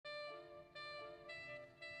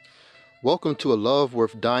Welcome to A Love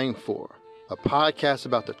Worth Dying For, a podcast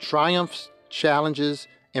about the triumphs, challenges,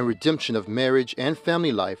 and redemption of marriage and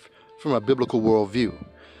family life from a biblical worldview.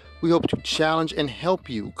 We hope to challenge and help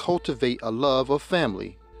you cultivate a love of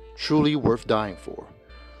family truly worth dying for.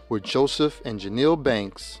 We're Joseph and Janelle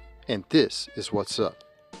Banks, and this is What's Up.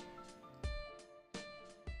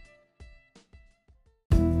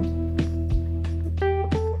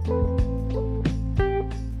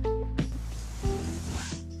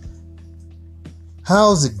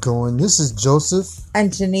 How's it going? This is Joseph.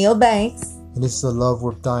 And Janelle Banks. And this is a Love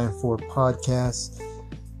Worth Dying For podcast.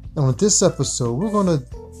 And on this episode, we're going to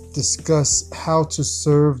discuss how to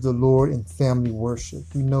serve the Lord in family worship.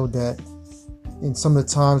 We know that in some of the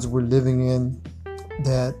times we're living in,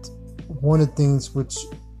 that one of the things which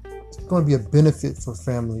is going to be a benefit for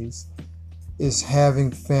families is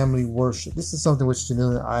having family worship. This is something which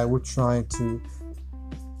Janelle and I, we're trying to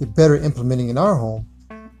get better implementing in our home.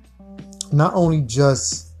 Not only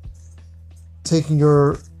just taking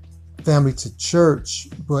your family to church,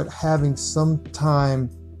 but having some time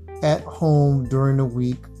at home during the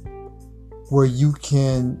week where you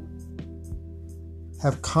can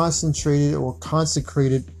have concentrated or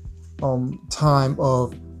consecrated time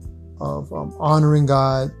of honoring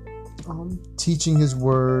God, teaching His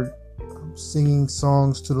Word, singing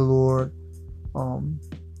songs to the Lord,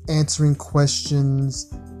 answering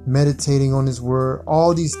questions, meditating on His Word,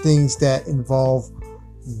 all these things that involve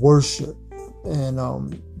worship. And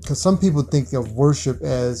because some people think of worship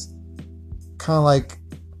as kind of like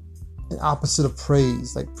an opposite of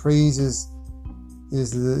praise. Like praise is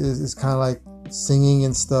kind of like singing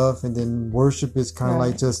and stuff, and then worship is kind of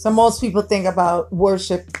like just. So most people think about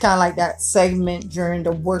worship kind of like that segment during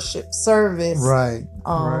the worship service, right?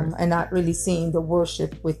 And not really seeing the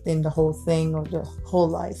worship within the whole thing or the whole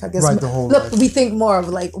life. I guess. Right, the whole life. We think more of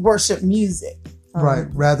like worship music, right?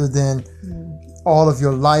 Rather than all of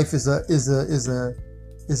your life is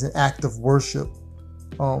an act of worship.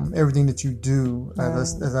 Everything that you do,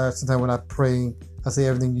 as I sometimes when I pray, I say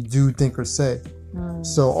everything you do, think, or say.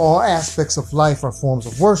 So all aspects of life are forms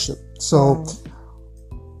of worship. So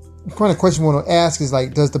the kind of question we want to ask is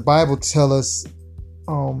like, does the Bible tell us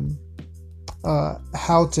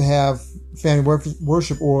how to have family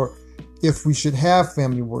worship, or if we should have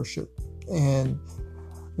family worship? And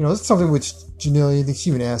you know, it's something which Janelle, I think she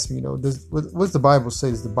even asked me, you know, what does the Bible say?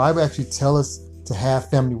 Does the Bible actually tell us to have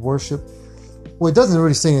family worship? Well, it doesn't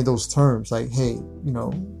really say any of those terms, like, hey, you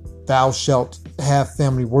know, thou shalt have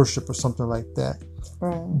family worship or something like that.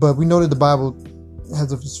 Right. But we know that the Bible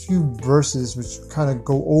has a few verses which kind of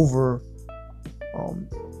go over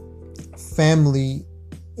family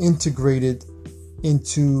integrated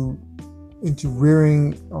into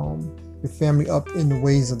rearing your family up in the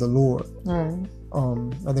ways of the Lord. Right.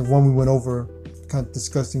 I think one we went over kind of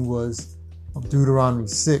discussing was Deuteronomy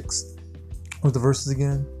 6. What were the verses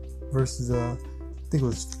again? Verses, I think it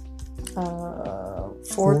was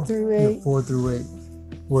 4 through 8. Yeah, 4 through 8.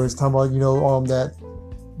 Where it's talking about, you know,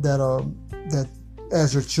 that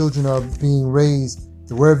as your children are being raised,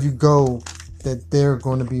 that wherever you go, that they're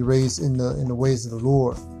going to be raised in the ways of the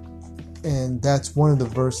Lord. And that's one of the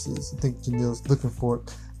verses. I think Janelle's looking for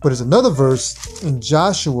it. But there's another verse in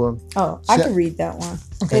Joshua. Oh, I can read that one.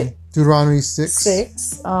 Okay. Deuteronomy 6.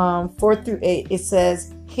 6, 4 through 8. It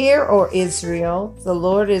says, "Hear, O Israel, the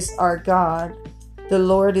Lord is our God. The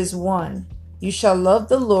Lord is one. You shall love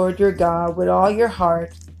the Lord your God with all your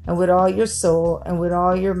heart and with all your soul and with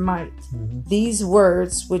all your might. These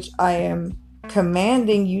words which I am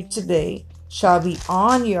commanding you today shall be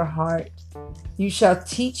on your heart. You shall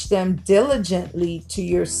teach them diligently to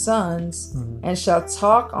your sons, and shall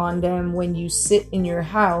talk on them when you sit in your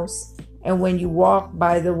house, and when you walk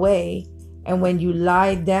by the way, and when you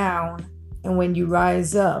lie down, and when you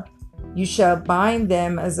rise up. You shall bind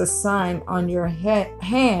them as a sign on your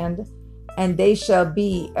hand, and they shall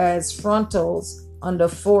be as frontals on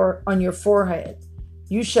your forehead.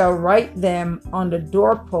 You shall write them on the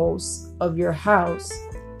doorposts of your house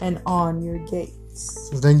and on your gates."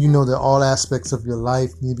 So then you know that all aspects of your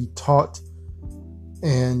life need to be taught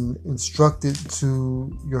and instructed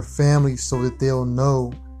to your family so that they'll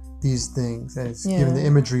know these things. And it's given the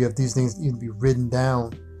imagery of these things need to be written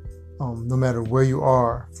down, no matter where you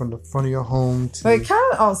are, from the front of your home to... But it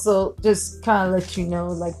kind of also just kind of let you know,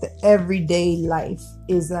 like, the everyday life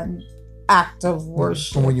is an act of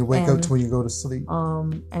worship. From when you wake up to when you go to sleep.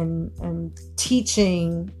 And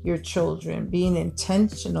teaching your children, being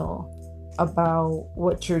intentional about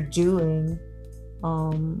what you're doing,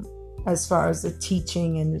 as far as the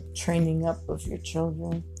teaching and the training up of your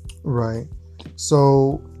children. Right.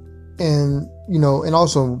 So, and, you know, and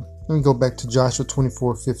also Let me go back to Joshua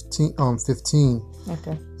 24:15.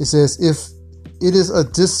 Okay. It says, if it is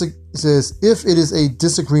a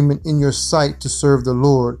disagreement in your sight to serve the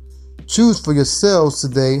Lord, choose for yourselves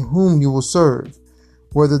today whom you will serve,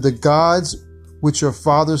 whether the gods which your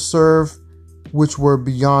fathers served, which were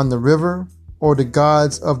beyond the river, or the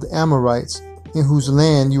gods of the Amorites in whose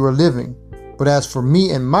land you are living. But as for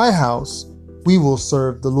me and my house, we will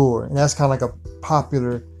serve the Lord. And that's kind of like a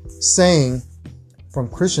popular saying from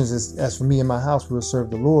Christians is, as for me and my house, we will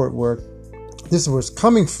serve the Lord, where this is where it's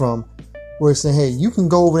coming from, where it's saying, hey, you can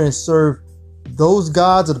go over there and serve those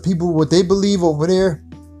gods or the people, what they believe over there,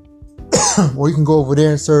 or you can go over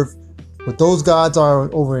there and serve what those gods are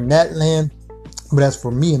over in that land. But as for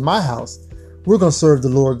me and my house, we're going to serve the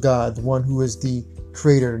Lord God, the one who is the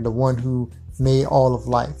creator, the one who made all of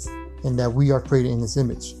life, and that we are created in his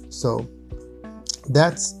image. So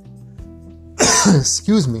that's,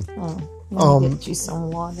 excuse me. Let me get you some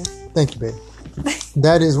water. Thank you, babe.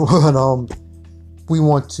 That is what we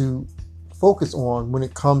want to focus on when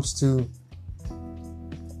it comes to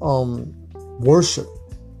worship,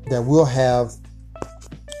 that we'll have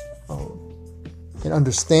an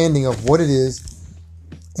understanding of what it is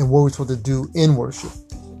and what we're supposed to do in worship.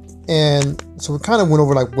 And so we kind of went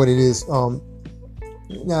over like what it is.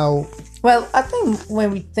 Now, well, I think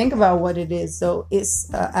when we think about what it is, so it's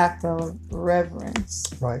an act of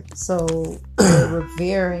reverence. right. So we're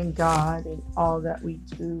revering God in all that we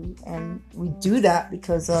do, and we do that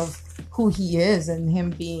because of who He is and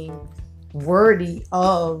Him being worthy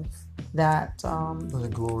of that The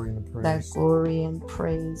glory and the praise. that glory and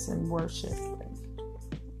praise and worship,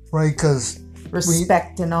 Right, because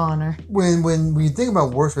respect and honor. when we think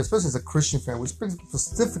about worship, especially as a Christian family,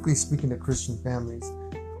 specifically speaking to Christian families,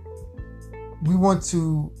 we want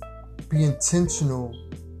to be intentional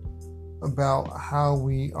about how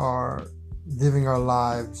we are living our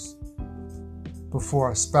lives before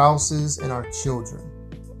our spouses and our children.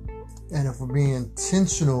 And if we're being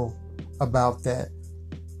intentional about that,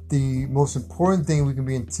 the most important thing we can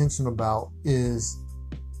be intentional about is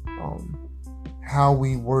how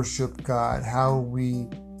we worship God, how we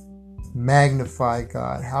magnify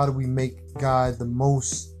God, how do we make God the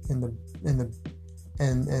most and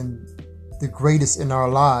the greatest in our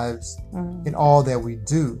lives in all that we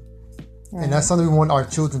do. Right. And that's something we want our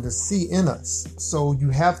children to see in us. So you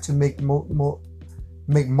have to make most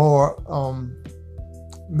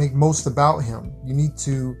about Him. You need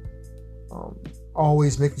to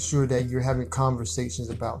always making sure that you're having conversations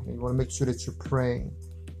about Him. You want to make sure that you're praying.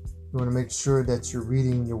 You want to make sure that you're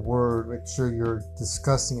reading your word, make sure you're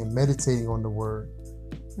discussing and meditating on the word,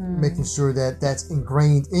 making sure that that's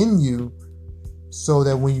ingrained in you, so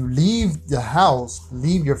that when you leave the house,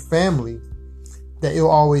 leave your family, that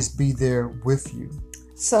it'll always be there with you.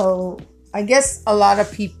 So I guess a lot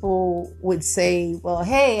of people would say, well,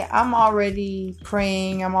 hey, I'm already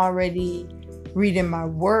praying, I'm already reading my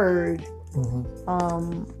word.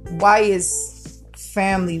 Why is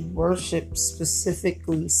family worship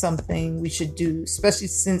specifically something we should do, especially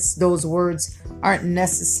since those words aren't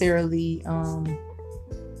necessarily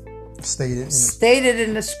stated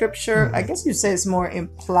in the scripture? I guess you say it's more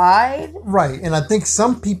implied. Right. And I think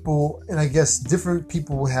some people, and I guess different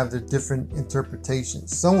people will have their different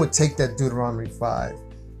interpretations. Some would take that Deuteronomy 5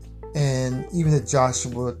 and even the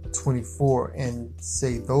Joshua 24 and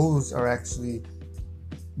say those are actually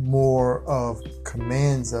more of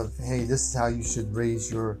commands of, hey, this is how you should raise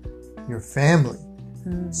your family.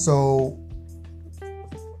 So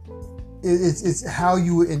it's how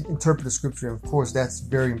you interpret the scripture. And of course, that's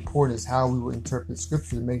very important, is how we will interpret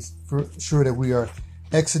scripture to make sure that we are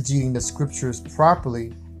exegeting the scriptures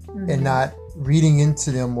properly and not reading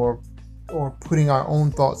into them or putting our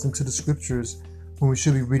own thoughts into the scriptures when we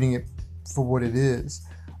should be reading it for what it is.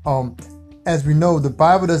 As we know, the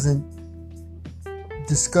Bible doesn't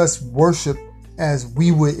discuss worship as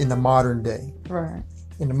we would in the modern day. Right.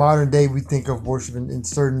 In the modern day, we think of worship in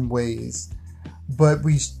certain ways, but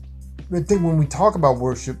I think when we talk about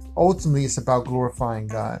worship, ultimately it's about glorifying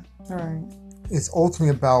God. Right. It's ultimately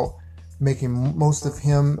about making most of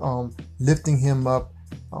Him, lifting Him up,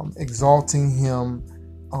 exalting Him,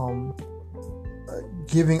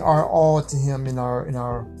 giving our all to Him in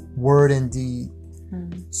our word and deed.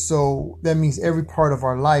 So that means every part of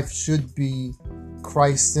our life should be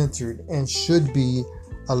Christ-centered and should be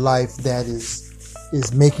a life that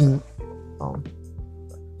is making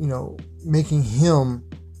making Him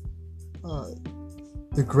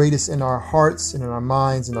the greatest in our hearts and in our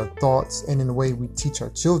minds and our thoughts and in the way we teach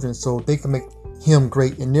our children, so they can make Him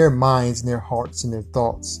great in their minds and their hearts and their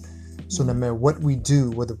thoughts. So no matter what we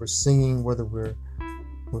do, whether we're singing, whether we're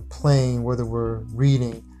playing, whether we're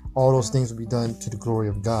reading, all those things will be done to the glory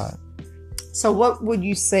of God. So what would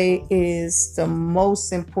you say is the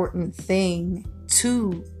most important thing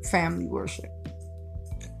to family worship?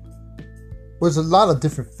 Well, there's a lot of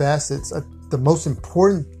different facets. The most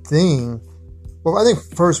important thing, well, I think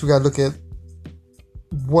first we got to look at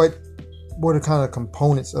what are kind of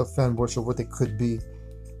components of family worship, what they could be.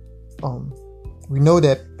 We know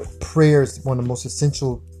that prayer is one of the most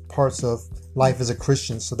essential parts of life as a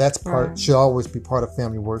Christian, so that's should always be part of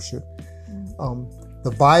family worship.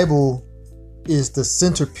 The Bible is the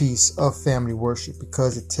centerpiece of family worship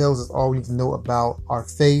because it tells us all we need to know about our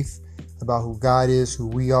faith, about who God is, who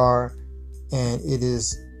we are, and it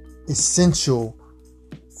is essential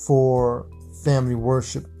for family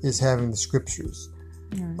worship is having the scriptures.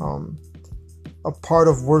 A part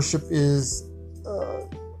of worship is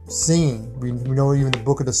singing. We know even the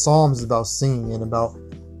book of the Psalms is about singing and about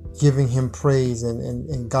giving him praise,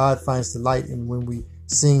 and God finds delight in when we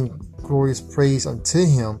sing glorious praise unto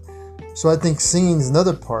him. So I think singing is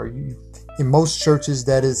another part. In most churches,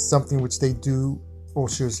 that is something which they do, or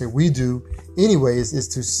should I say we do anyways, is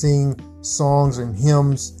to sing songs and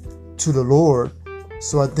hymns to the Lord.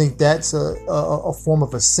 So I think that's a form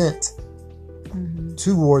of assent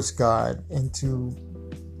towards God and to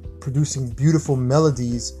producing beautiful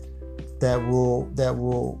melodies that will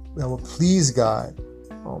please God.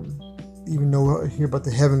 Even though I hear about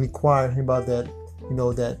the heavenly choir, I hear about that,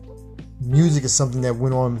 that music is something that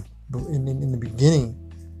went on in the beginning.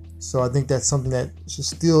 So I think that's something that should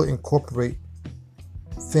still incorporate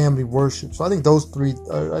family worship. So I think those three,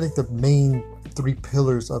 I think the main three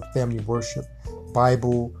pillars of family worship: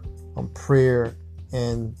 Bible, prayer,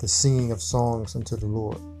 and the singing of songs unto the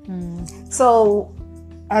Lord. So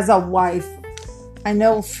as a wife, I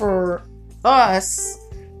know for us,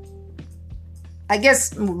 I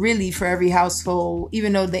guess really for every household,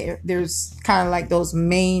 even though there's kind of like those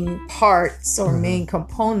main parts or main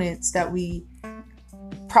components that we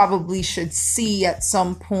probably should see at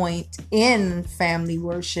some point in family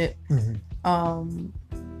worship.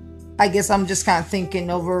 I guess I'm just kind of thinking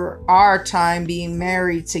over our time being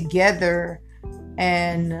married together,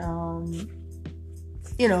 and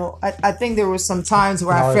I think there were some times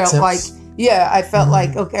where I felt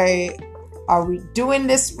like, okay, are we doing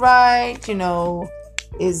this right?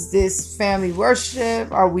 Is this family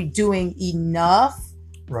worship? Are we doing enough?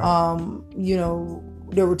 Right.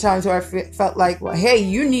 There were times where I felt like, well, hey,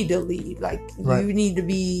 you need to lead. Like, you need to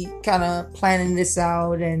be kind of planning this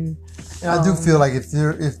out. And I do feel like if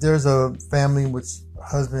there's a family with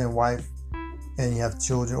husband and wife, and you have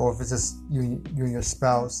children, or if it's just you and your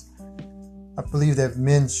spouse, I believe that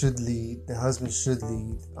men should lead. The husband should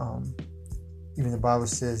lead. Even the Bible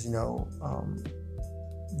says, that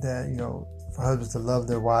for husbands to love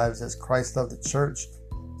their wives as Christ loved the church.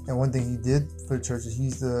 And one thing he did for the church is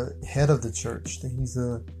he's the head of the church. That he's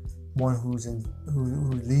the one who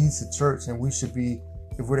leads the church, and we should be,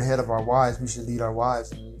 if we're the head of our wives, we should lead our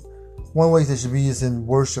wives. And one way that should be is in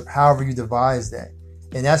worship, however you devise that.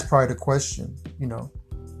 And that's probably the question,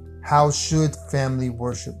 how should family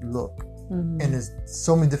worship look? And there's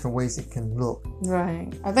so many different ways it can look.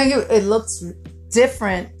 Right. I think it looks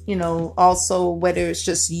different, also whether it's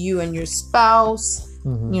just you and your spouse,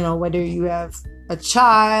 whether you have a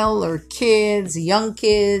child or kids, young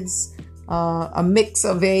kids, a mix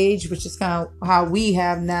of age, which is kind of how we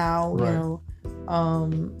have now,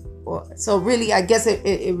 so really, I guess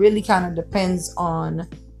it really kind of depends on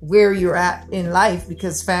where you're at in life,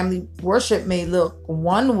 because family worship may look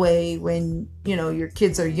one way when your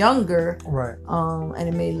kids are younger, right? And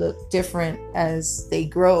it may look different as they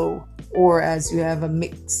grow, or as you have a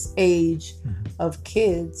mixed age of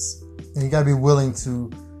kids. And you got to be willing to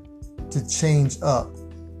change up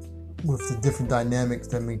with the different dynamics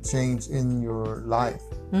that may change in your life.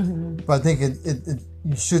 But I think it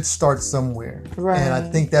you should start somewhere, right? And I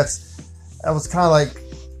think that was kind of like,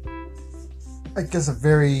 I guess, a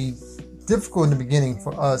very difficult in the beginning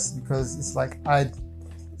for us, because it's like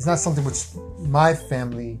it's not something which my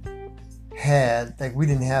family had. Like, we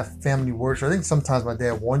didn't have family worship. I think sometimes my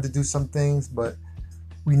dad wanted to do some things, but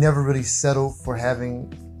we never really settled for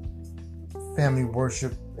having family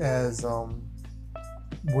worship as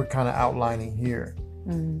we're kind of outlining here.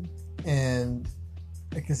 And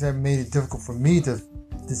I guess that made it difficult for me to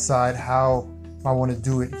decide how I want to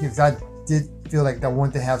do it, because I did feel like I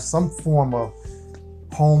wanted to have some form of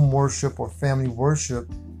home worship or family worship,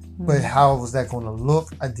 but how was that going to look,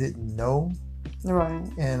 I didn't know. Right.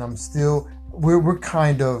 And we're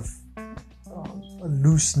kind of a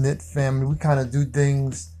loose-knit family. We kind of do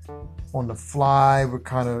things on the fly. We're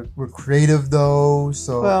creative though.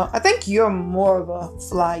 So well, I think you're more of a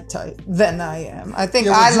fly type than I am. I think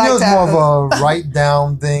yeah, I like to more have of a write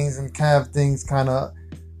down things and kind of things kind of.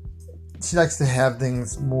 She likes to have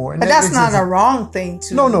things more, but that's not a wrong thing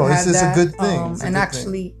to. No, have it's just that. a good thing. And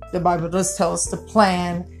actually, the Bible does tell us to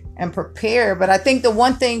plan and prepare. But I think the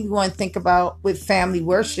one thing we want to think about with family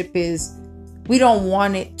worship is we don't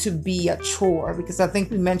want it to be a chore, because I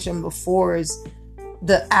think we mentioned before is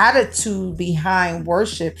the attitude behind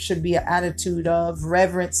worship should be an attitude of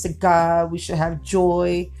reverence to God. We should have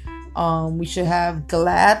joy. We should have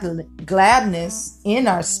gladness in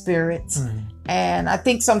our spirits. Mm-hmm. And I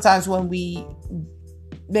think sometimes when we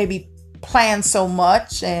maybe plan so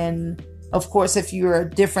much, and of course, if you're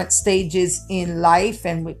at different stages in life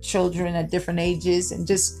and with children at different ages and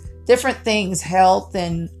just different things, health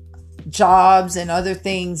and jobs and other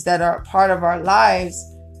things that are part of our lives,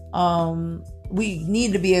 we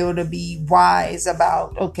need to be able to be wise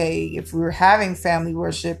about, okay, if we're having family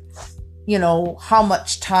worship, how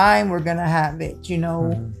much time we're going to have it,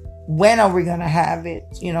 mm-hmm. When are we going to have it?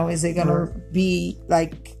 Is it going to be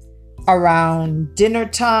like around dinner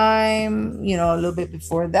time, a little bit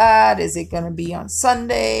before that? Is it going to be on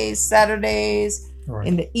Sundays, Saturdays,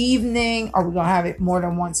 in the evening? Are we going to have it more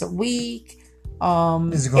than once a week?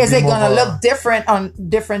 Is it going to look different on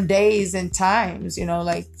different days and times?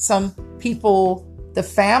 Like some people, the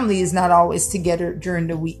family is not always together during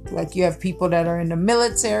the week. Like you have people that are in the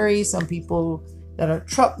military, some people that are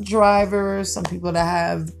truck drivers, some people that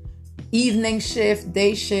have evening shift,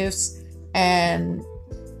 day shifts, and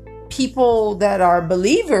people that are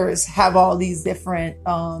believers have all these different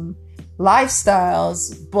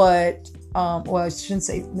lifestyles, but I shouldn't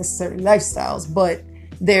say necessarily lifestyles, but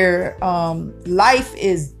their life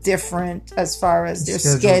is different as far as their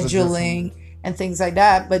scheduling and things like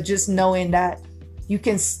that. But just knowing that you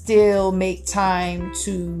can still make time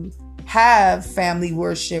to have family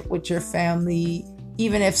worship with your family,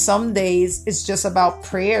 even if some days it's just about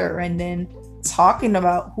prayer and then talking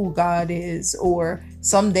about who God is, or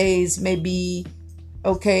some days maybe,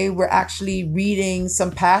 okay, we're actually reading some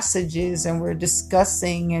passages and we're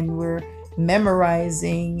discussing and we're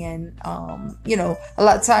memorizing and, a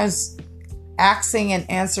lot of times asking and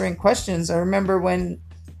answering questions. I remember when,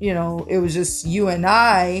 it was just you and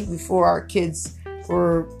I before our kids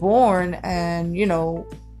were born, and,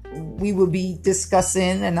 we would be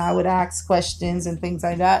discussing and I would ask questions and things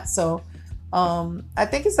like that. So I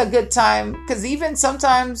think it's a good time, because even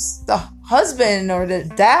sometimes the husband or the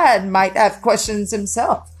dad might have questions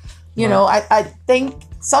himself. I think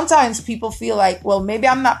sometimes people feel like, well, maybe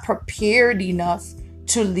I'm not prepared enough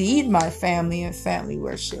to lead my family in family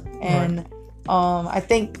worship. And I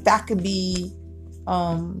think that could be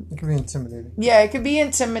it can be intimidating. Yeah, it could be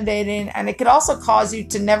intimidating, and it could also cause you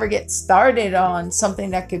to never get started on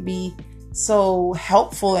something that could be so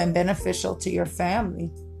helpful and beneficial to your family.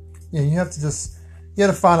 Yeah, you have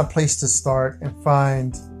to find a place to start and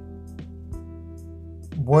find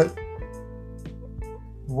what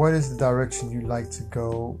is the direction you like to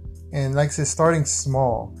go. And like I said, starting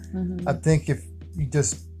small. Mm-hmm. I think if you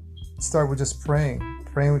just start with just praying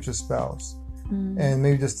with your spouse. Mm-hmm. And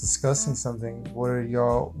maybe just discussing something. What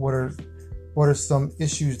are some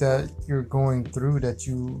issues that you're going through that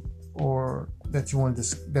you want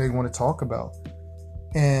to talk about?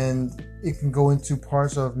 And it can go into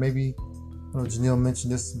parts of maybe, Janelle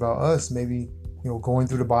mentioned this about us, maybe, going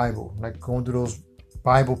through the Bible, like going through those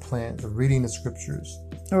Bible plans or reading the scriptures.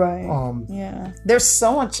 Right. Yeah. There's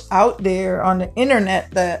so much out there on the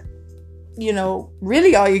internet that,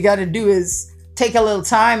 really all you got to do is take a little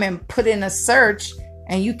time and put in a search,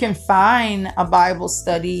 and you can find a Bible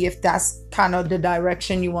study if that's kind of the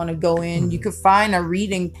direction you want to go in. Mm-hmm. You could find a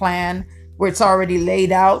reading plan where it's already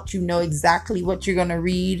laid out. You know exactly what you're going to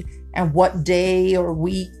read and what day or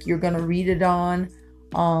week you're going to read it on.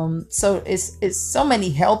 So it's so many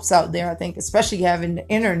helps out there, I think, especially having the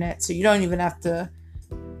internet. So you don't even have to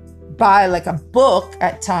buy like a book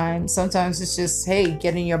at times. Sometimes it's just, hey,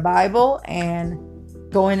 getting your Bible and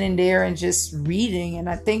going in there and just reading. And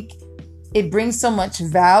I think it brings so much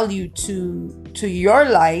value to your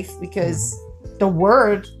life, because the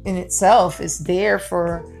word in itself is there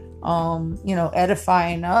for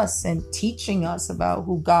edifying us and teaching us about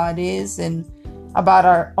who God is and about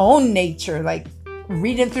our own nature. Like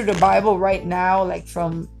reading through the Bible right now, like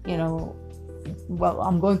from,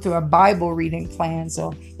 I'm going through a Bible reading plan.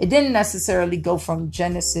 So it didn't necessarily go from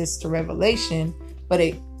Genesis to Revelation, but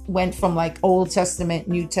it went from like Old Testament,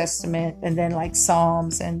 New Testament, and then like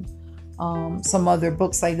Psalms and some other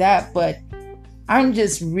books like that. But I'm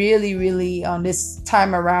just really, really on this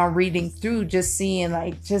time around reading through, just seeing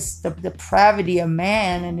like just the depravity of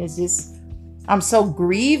man. And it's just, I'm so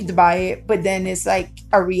grieved by it. But then it's like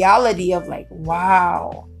a reality of like,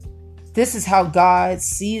 wow, this is how God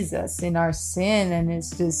sees us in our sin. And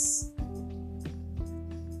it's just,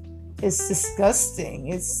 it's disgusting.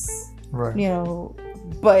 It's, Right. you know,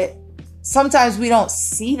 but sometimes we don't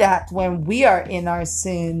see that when we are in our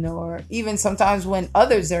sin, or even sometimes when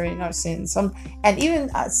others are in our sin. And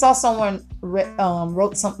even I saw someone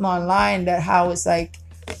wrote something online that how it's like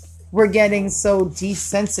we're getting so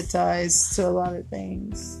desensitized to a lot of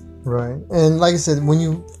things. Right. And like I said, when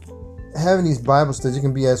you having these Bible studies, you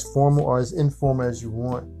can be as formal or as informal as you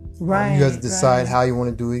want. Right. You have to decide right. how you want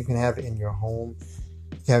to do it. You can have it in your home.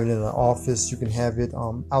 You can have it in an office. You can have it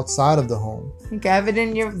outside of the home. You can have it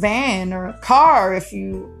in your van or a car if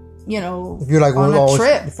you know, if you're like on a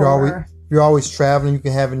trip. If you're always traveling, you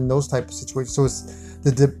can have it in those type of situations. So it's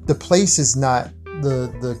the place is not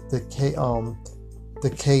the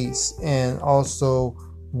case, and also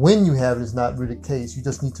when you have it is not really the case. You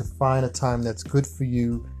just need to find a time that's good for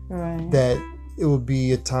you. Right. That it will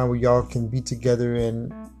be a time where y'all can be together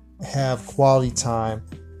and have quality time.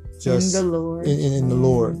 Just in the Lord. In the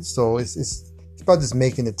Lord. So it's about just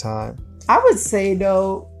making the time. I would say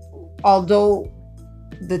though, although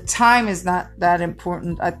the time is not that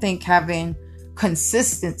important, I think having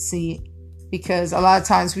consistency, because a lot of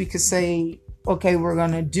times we could say, okay, we're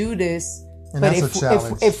going to do this. And but that's a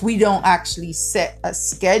challenge. if we don't actually set a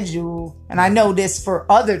schedule, and I know this for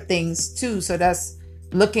other things too, so that's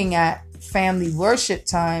looking at family worship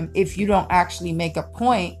time. If you don't actually make a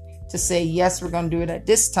point to say, yes, we're going to do it at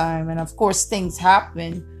this time. And of course, things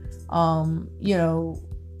happen, you know,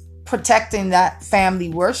 protecting that family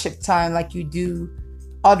worship time like you do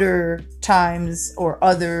other times or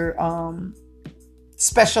other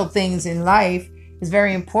special things in life is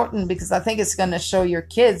very important, because I think it's going to show your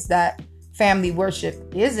kids that family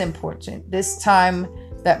worship is important. This time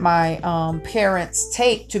that my parents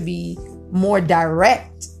take to be more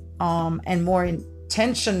direct and more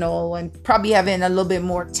intentional, and probably having a little bit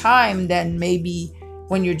more time than maybe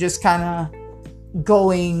when you're just kind of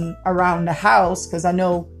going around the house. Because I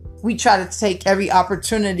know we try to take every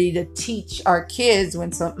opportunity to teach our kids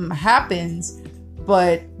when something happens,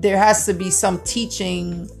 but there has to be some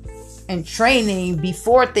teaching and training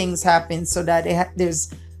before things happen, so that there's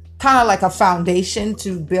kind of like a foundation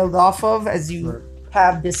to build off of as you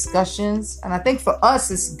have discussions. And I think for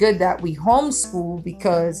us it's good that we homeschool,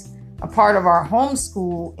 because a part of our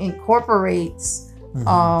homeschool incorporates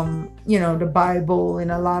you know, the Bible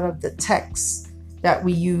and a lot of the texts that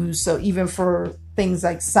we use. So even for things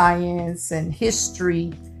like science and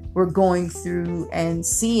history, we're going through and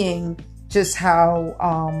seeing just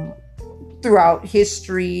how throughout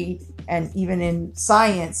history and even in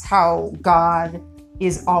science, how God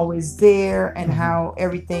is always there, and how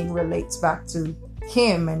everything relates back to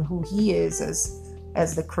him and who he is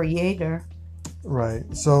as the creator. Right.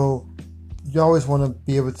 So you always want to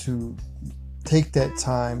be able to take that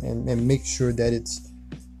time and make sure that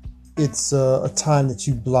it's a time that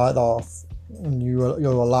you blot off and you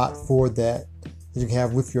allot for that you can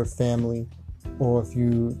have with your family, or if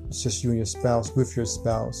it's just you and your spouse, with your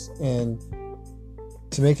spouse, and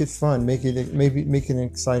to make it fun, make it an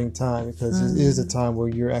exciting time, because it is a time where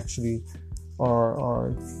you're actually are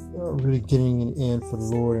really getting it in for the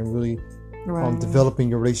Lord, and really developing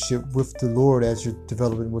your relationship with the Lord as you're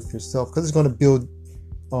developing with yourself, because it's going to build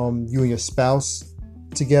you and your spouse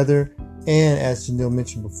together. And as Janelle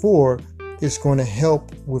mentioned before, it's going to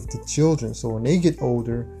help with the children. So when they get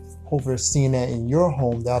older, hopefully seeing that in your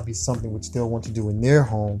home, that'll be something which they'll want to do in their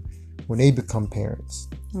home when they become parents.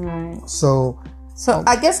 Right. So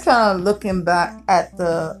I guess kind of looking back at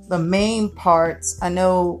the main parts, I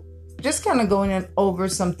know just kind of going over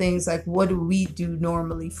some things like, what do we do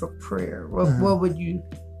normally for prayer? What would you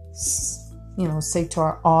say to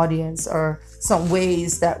our audience, or some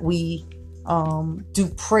ways that we do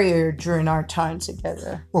prayer during our time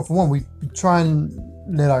together? Well, for one, we try and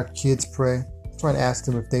let our kids pray. Try and ask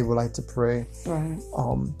them if they would like to pray. Right.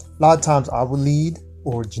 A lot of times I would lead,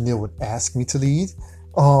 or Janelle would ask me to lead.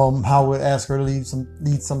 I would ask her to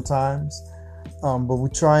lead sometimes. But we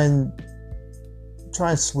try and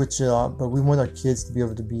switch it up. But we want our kids to be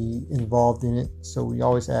able to be involved in it, so we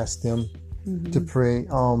always ask them to pray.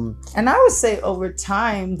 And I would say over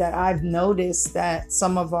time that I've noticed that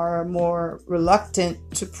some of our more reluctant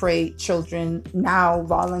to pray children now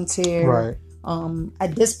volunteer. Right.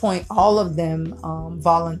 At this point, all of them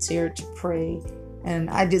volunteer to pray. And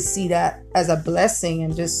I just see that as a blessing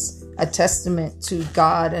and just a testament to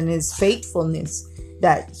God and his faithfulness.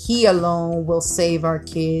 that he alone will save our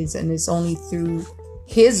kids, and it's only through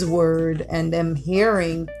his word and them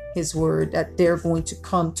hearing his word that they're going to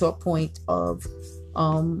come to a point of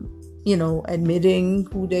admitting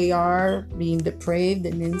who they are, being depraved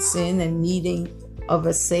and in sin and needing of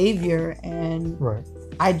a savior. And Right.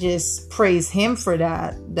 I just praise him for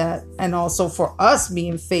that, and also for us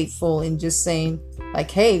being faithful in just saying,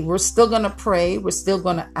 like, hey, we're still going to pray. We're still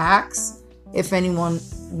going to ask if anyone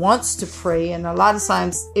wants to pray. And a lot of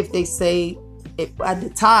times if they say at the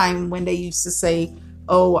time when they used to say,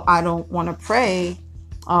 oh, I don't want to pray,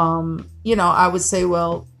 I would say,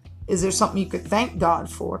 well, is there something you could thank God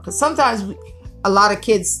for? Because sometimes a lot of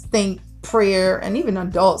kids think prayer, and even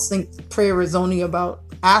adults think prayer is only about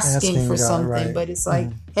asking for God, something, right. but it's like,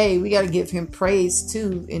 hey, we got to give him praise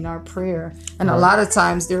too in our prayer. And a lot of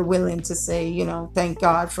times they're willing to say, thank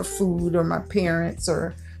God for food or my parents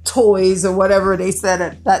or toys or whatever they said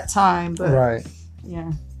at that time. But Right.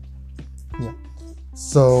 yeah.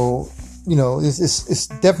 So, it's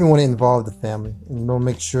definitely want to involve the family, and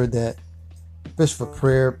make sure that, especially for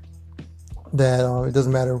prayer, that it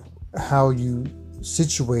doesn't matter how you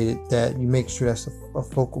situate it, that you make sure that's a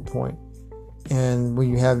focal point. And when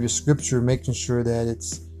you have your scripture, making sure that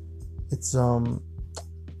it's well,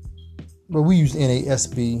 we use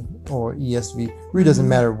NASB or ESV. It really doesn't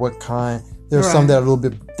matter what kind. There are some that are a little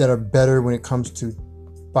bit that are better when it comes to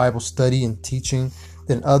Bible study and teaching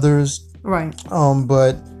than others. Right.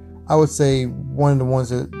 But I would say one of the ones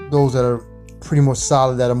those that are pretty more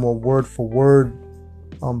solid, that are more word for word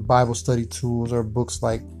Bible study tools, are books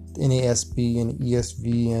like the NASB and the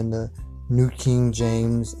ESV and the New King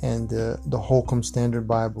James and the Holcomb Standard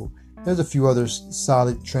Bible. There's a few other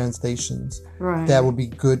solid translations that would be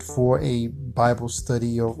good for a Bible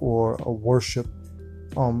study or a worship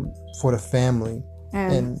for the family.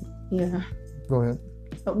 And yeah. Go ahead.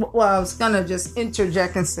 Well, I was going to just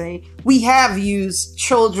interject and say we have used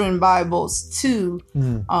children Bibles too,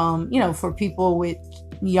 for people with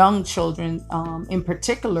young children in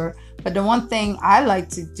particular. But the one thing I like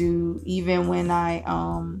to do, even when I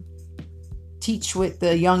teach with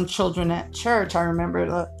the young children at church, I remember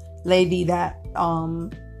the lady that,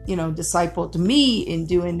 discipled me in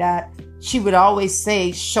doing that. She would always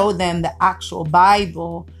say, show them the actual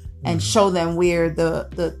Bible and show them where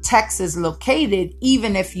the text is located,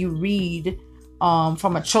 even if you read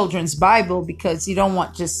from a children's Bible, because you don't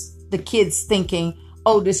want just the kids thinking,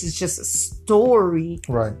 oh, this is just a story,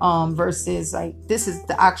 right? Versus like, this is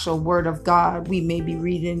the actual word of God. We may be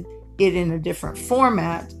reading it in a different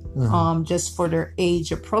format, just for their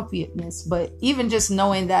age appropriateness. But even just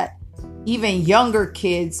knowing that even younger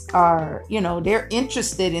kids are, they're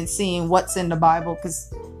interested in seeing what's in the Bible,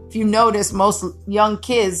 because if you notice, most young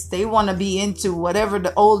kids, they want to be into whatever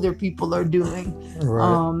the older people are doing.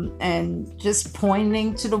 Right. And just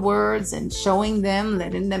pointing to the words and showing them,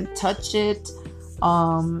 letting them touch it,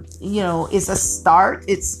 is a start.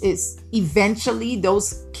 It's eventually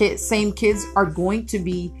those same kids are going to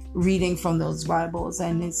be reading from those Bibles.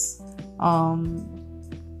 And it's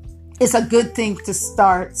a good thing to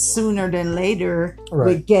start sooner than later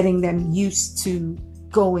with getting them used to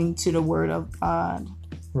going to the Word of God.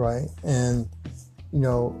 Right. And,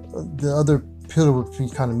 the other pillar which we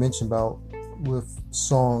kind of mentioned about with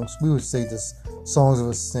songs, we would say this songs of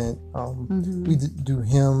ascent. We do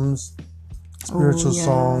hymns, spiritual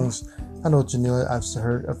songs. I know Janelle,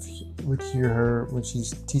 would hear her when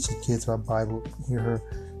she's teaching kids about Bible, hear her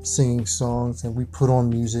singing songs, and we put on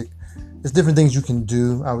music. There's different things you can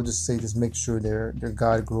do. I would just say, just make sure they're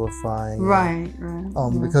God glorifying. Right.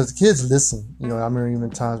 Because the kids listen. I remember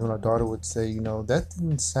even times when our daughter would say, that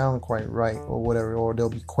didn't sound quite right, or whatever, or they'll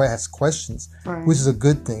be ask questions, which is a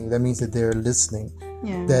good thing. That means that they're listening.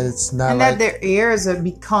 Yeah. That it's not, and that their ears are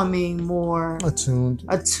becoming more attuned.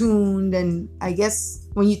 And I guess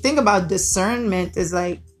when you think about discernment, is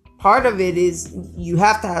like part of it is you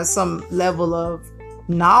have to have some level of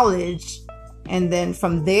knowledge. And then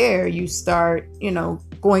from there, you start,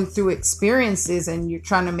 going through experiences, and you're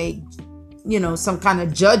trying to make, some kind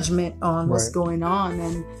of judgment on what's going on.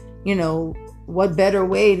 And, what better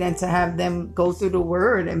way than to have them go through the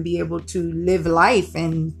Word and be able to live life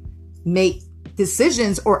and make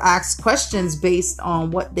decisions or ask questions based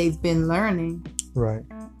on what they've been learning. Right.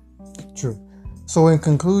 True. So in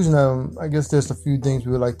conclusion, I guess there's a few things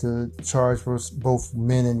we would like to charge for both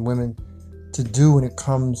men and women to do when it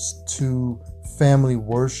comes to family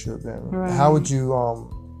worship. And how would you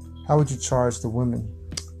charge the women?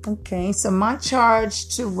 Okay, so my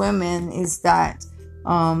charge to women is that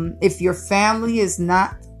if your family is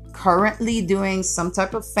not currently doing some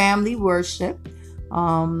type of family worship,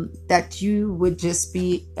 that you would just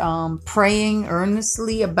be praying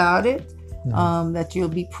earnestly about it, that you'll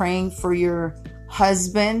be praying for your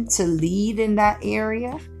husband to lead in that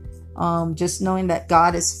area. Just knowing that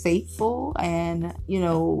God is faithful, and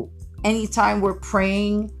anytime we're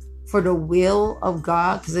praying for the will of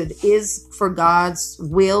God, because it is for God's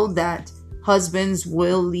will that husbands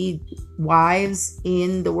will lead wives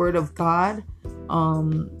in the word of God.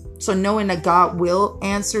 So knowing that God will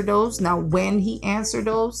answer those. Now, when he answers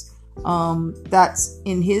those, that's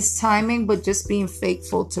in his timing, but just being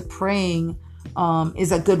faithful to praying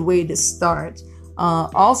is a good way to start.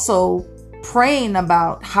 Also, praying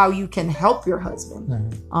about how you can help your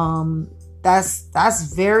husband.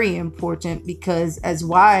 That's very important, because as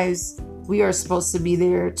wives, we are supposed to be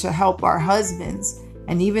there to help our husbands.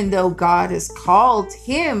 And even though God has called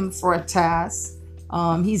him for a task,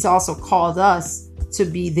 he's also called us to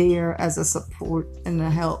be there as a support and a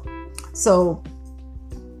help. So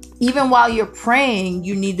even while you're praying,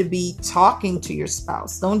 you need to be talking to your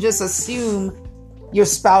spouse. Don't just assume your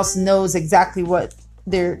spouse knows exactly what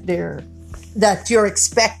that you're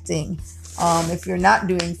expecting. If you're not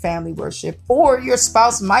doing family worship, or your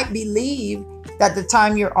spouse might believe that the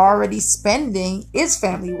time you're already spending is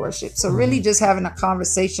family worship. So really just having a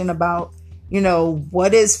conversation about,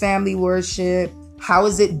 what is family worship? How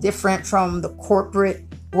is it different from the corporate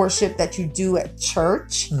worship that you do at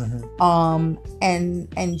church?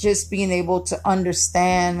 And just being able to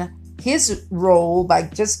understand his role by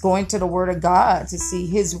just going to the Word of God to see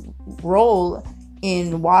his role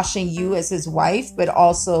in washing you as his wife, but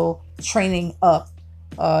also training up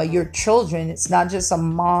your children. It's not just a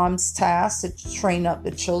mom's task to train up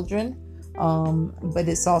the children, but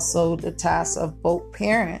it's also the task of both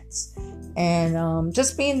parents. And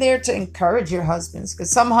just being there to encourage your husbands,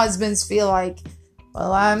 because some husbands feel like,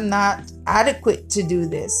 well, I'm not adequate to do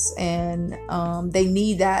this, and they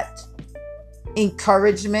need that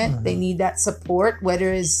encouragement. They need that support,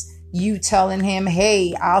 whether it's you telling him,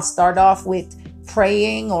 hey, I'll start off with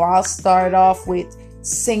praying, or I'll start off with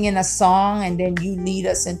singing a song, and then you lead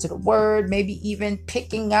us into the word, maybe even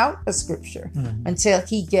picking out a scripture until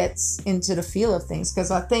he gets into the feel of things.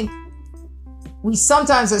 Because I think we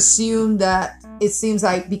sometimes assume that it seems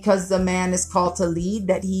like because the man is called to lead,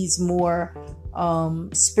 that he's more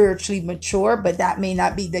spiritually mature, but that may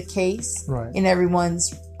not be the case in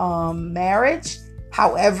everyone's marriage.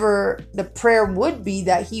 However, the prayer would be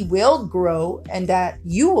that he will grow and that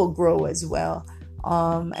you will grow as well.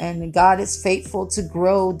 And God is faithful to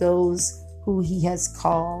grow those who he has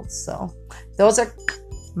called. So those are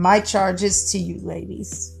my charges to you,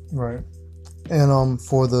 ladies. Right. And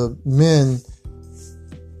for the men,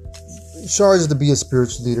 charge is to be a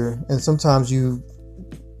spiritual leader. And sometimes you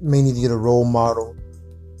may need to get a role model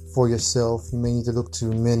for yourself. You may need to look to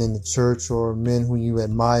men in the church or men who you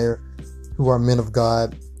admire, who are men of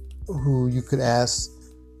God, who you could ask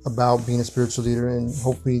about being a spiritual leader. And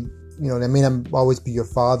hopefully, that may not always be your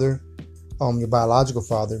father, your biological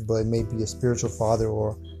father, but it may be a spiritual father,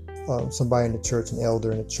 or somebody in the church, an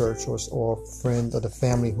elder in the church, or a friend of the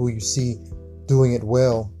family who you see doing it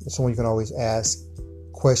well. Someone you can always ask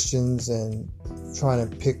questions and trying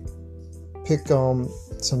to pick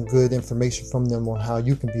some good information from them on how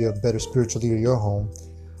you can be a better spiritual leader in your home.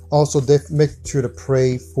 Also, make sure to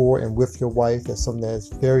pray for and with your wife. That's something that's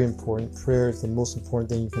very important. Prayer is the most important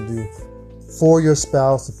thing you can do for your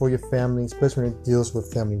spouse and for your family, especially when it deals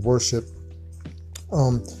with family worship.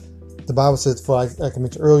 The Bible says, like I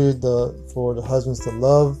mentioned earlier, for the husbands to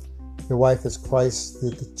love your wife as Christ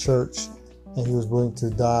did the church, and he was willing to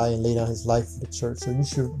die and lay down his life for the church. So you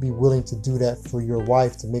should be willing to do that for your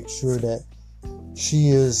wife, to make sure that she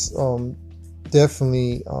is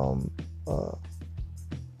definitely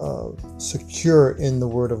secure in the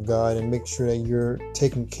Word of God, and make sure that you're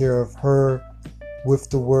taking care of her with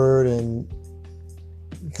the Word, and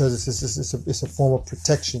because it's a form of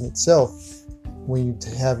protection itself when you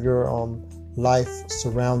have your life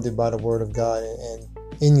surrounded by the Word of God and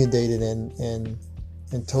inundated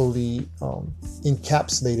and totally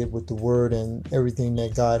encapsulated with the Word and everything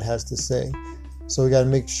that God has to say. So we got to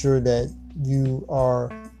make sure that you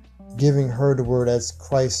are giving her the Word as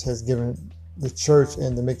Christ has given the church,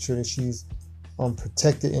 and to make sure that she's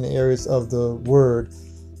protected in the areas of the Word.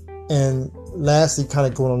 And lastly, kind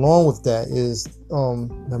of going along with that is,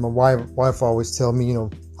 my wife always tell me,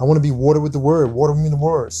 I want to be watered with the Word. Water me in the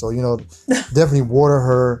Word. So, definitely water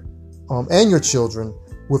her and your children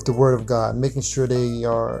with the Word of God, making sure they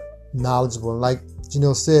are knowledgeable. And like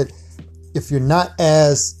Janelle said, if you're not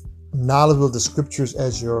as knowledgeable of the Scriptures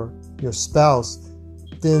as your spouse,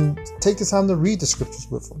 then take the time to read the Scriptures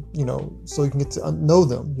with them, so you can get to know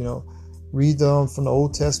them, read from the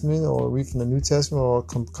Old Testament or read from the New Testament or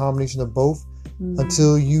a combination of both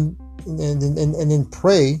until you, and then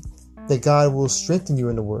pray that God will strengthen you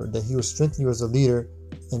in the Word, that He will strengthen you as a leader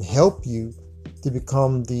and help you to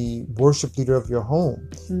become the worship leader of your home.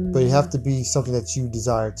 But it have to be something that you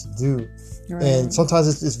desire to do. Right. And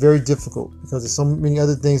sometimes it's very difficult because there's so many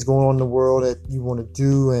other things going on in the world that you want to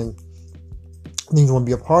do and things you want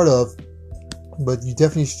to be a part of. But you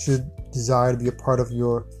definitely should desire to be a part of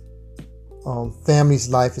your family's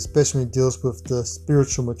life, especially when it deals with the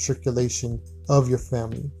spiritual matriculation of your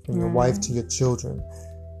family, from your wife to your children.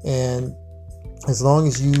 And as long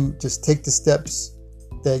as you just take the steps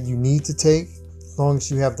that you need to take, as long as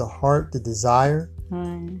you have the heart, the desire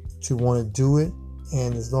to want to do it,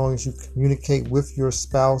 and as long as you communicate with your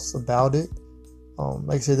spouse about it,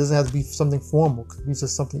 like I said, it doesn't have to be something formal. It could be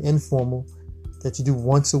just something informal that you do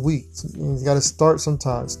once a week. You got to start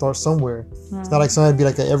sometimes, start somewhere. It's not like something to be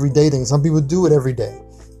like an everyday thing. Some people do it every day,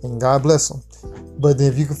 and God bless them. But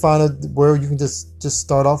then if you can find where you can just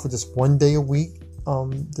start off with just one day a week,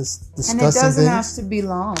 just discussing and it doesn't things. have to be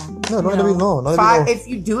long. No, it don't have to be long. If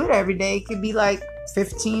you do it every day, it could be like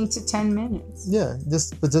 15 to 10 minutes. Yeah,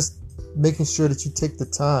 just making sure that you take the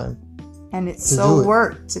time. And it's so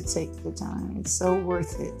worth to take the time. It's so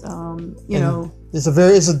worth it. You know, it's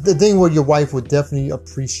a thing where your wife would definitely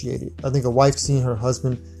appreciate it. I think a wife seeing her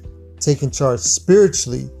husband taking charge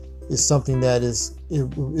spiritually is something that is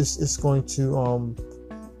going to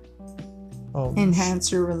enhance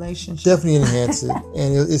your relationship. Definitely enhance it,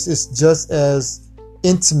 and it's just as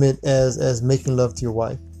intimate as making love to your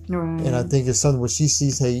wife. Right. And I think it's something where she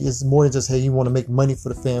sees, hey, it's more than just, hey, you want to make money for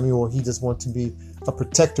the family, or he just wants to be a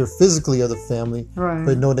protector physically of the family,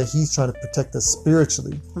 but know that he's trying to protect us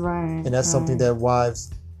spiritually. Right. And that's something that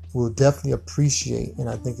wives will definitely appreciate, and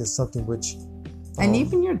I think it's something which and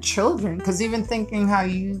even your children, because even thinking how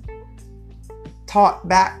you taught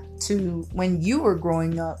back to when you were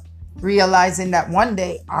growing up, realizing that one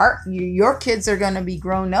day your kids are going to be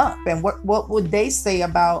grown up, and what would they say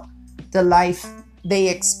about the life they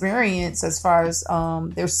experience as far as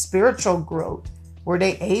their spiritual growth? Were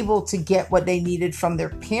they able to get what they needed from their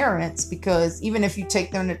parents? Because even if you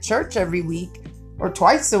take them to church every week or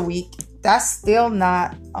twice a week, that's still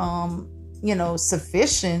not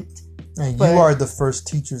sufficient. And you are the first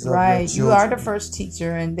teachers of your children. You are the first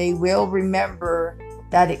teacher, and they will remember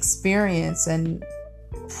that experience, and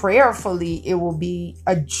prayerfully it will be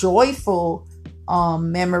a joyful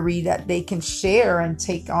memory that they can share and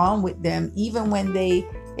take on with them, even when they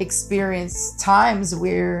experience times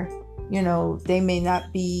where they may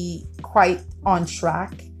not be quite on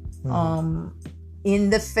track in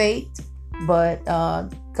the faith, but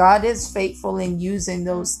God is faithful in using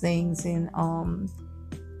those things in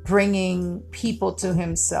bringing people to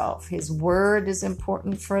Himself. His word is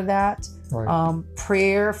important for that. Right.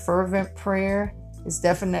 Prayer, fervent prayer, is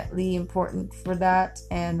definitely important for that.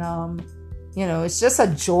 And it's just a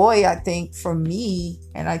joy, I think, for me,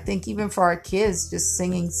 and I think even for our kids, just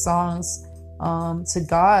singing songs to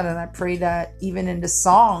God. And I pray that even in the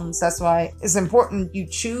songs, that's why it's important you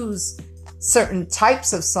choose certain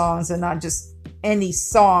types of songs and not just any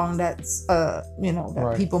song that's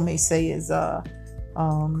that people may say is a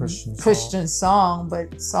Christian song,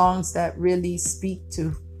 but songs that really speak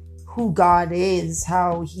to who God is,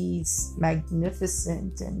 how He's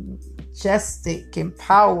magnificent and majestic in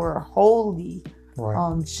power, holy,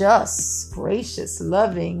 just, gracious,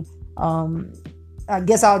 loving. I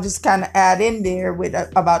guess I'll just kind of add in there with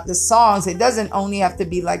about the songs. It doesn't only have to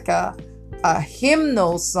be like a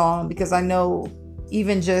hymnal song, because I know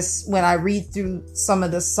even just when I read through some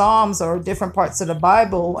of the Psalms or different parts of the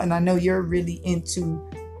Bible, and I know you're really into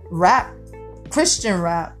rap, Christian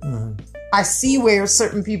rap, I see where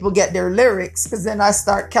certain people get their lyrics, because then I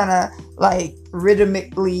start kind of like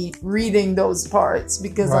rhythmically reading those parts,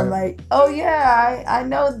 because I'm like, oh yeah, I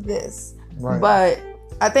know this. But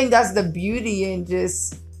I think that's the beauty in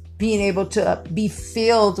just being able to be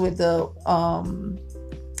filled with the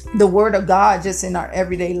word of God just in our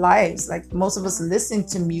everyday lives. Like most of us listen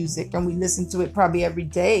to music, and we listen to it probably every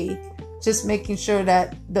day. Just making sure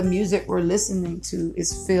that the music we're listening to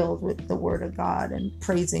is filled with the word of God and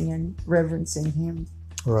praising and reverencing Him.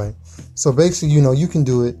 Right. So basically, you can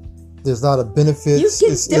do it. There's a lot of benefits. You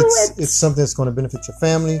can do it. It's something that's going to benefit your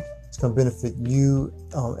family. It's going to benefit you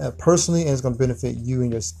personally, and it's going to benefit you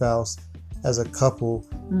and your spouse as a couple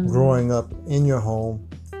growing up in your home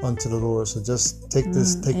unto the Lord. So just take the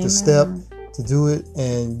step to do it,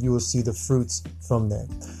 and you will see the fruits from that.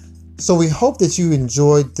 So we hope that you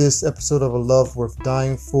enjoyed this episode of A Love Worth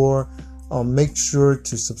Dying For. Make sure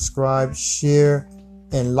to subscribe, share,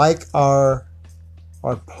 and like our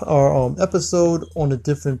our episode on the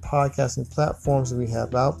different podcasting platforms that we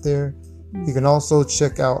have out there. You can also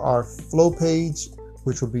check out our Flow page,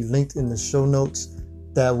 which will be linked in the show notes.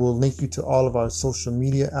 That will link you to all of our social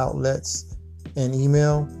media outlets and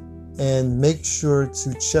email. And make sure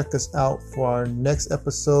to check us out for our next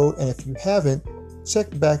episode. And if you haven't, check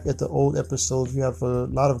back at the old episodes. We have a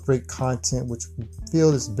lot of great content which we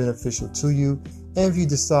feel is beneficial to you. And if you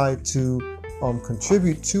decide to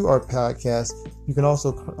contribute to our podcast, you can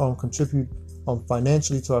also contribute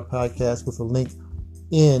financially to our podcast with a link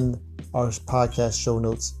in our podcast show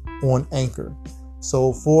notes on Anchor.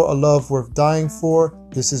 So for A Love Worth Dying For,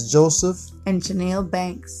 this is Joseph and Janelle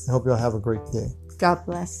Banks. I hope y'all have a great day. God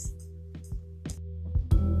bless.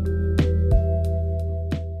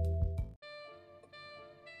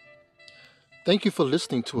 Thank you for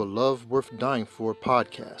listening to A Love Worth Dying For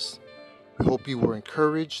podcast. We hope you were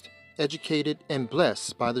encouraged, educated, and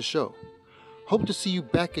blessed by the show. Hope to see you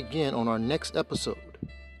back again on our next episode.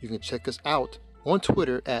 You can check us out on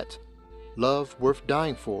Twitter at Love Worth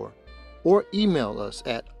Dying For, or email us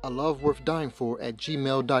at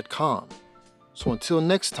aloveworthdyingfor@gmail.com. So until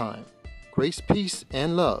next time, grace, peace,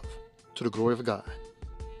 and love to the glory of God.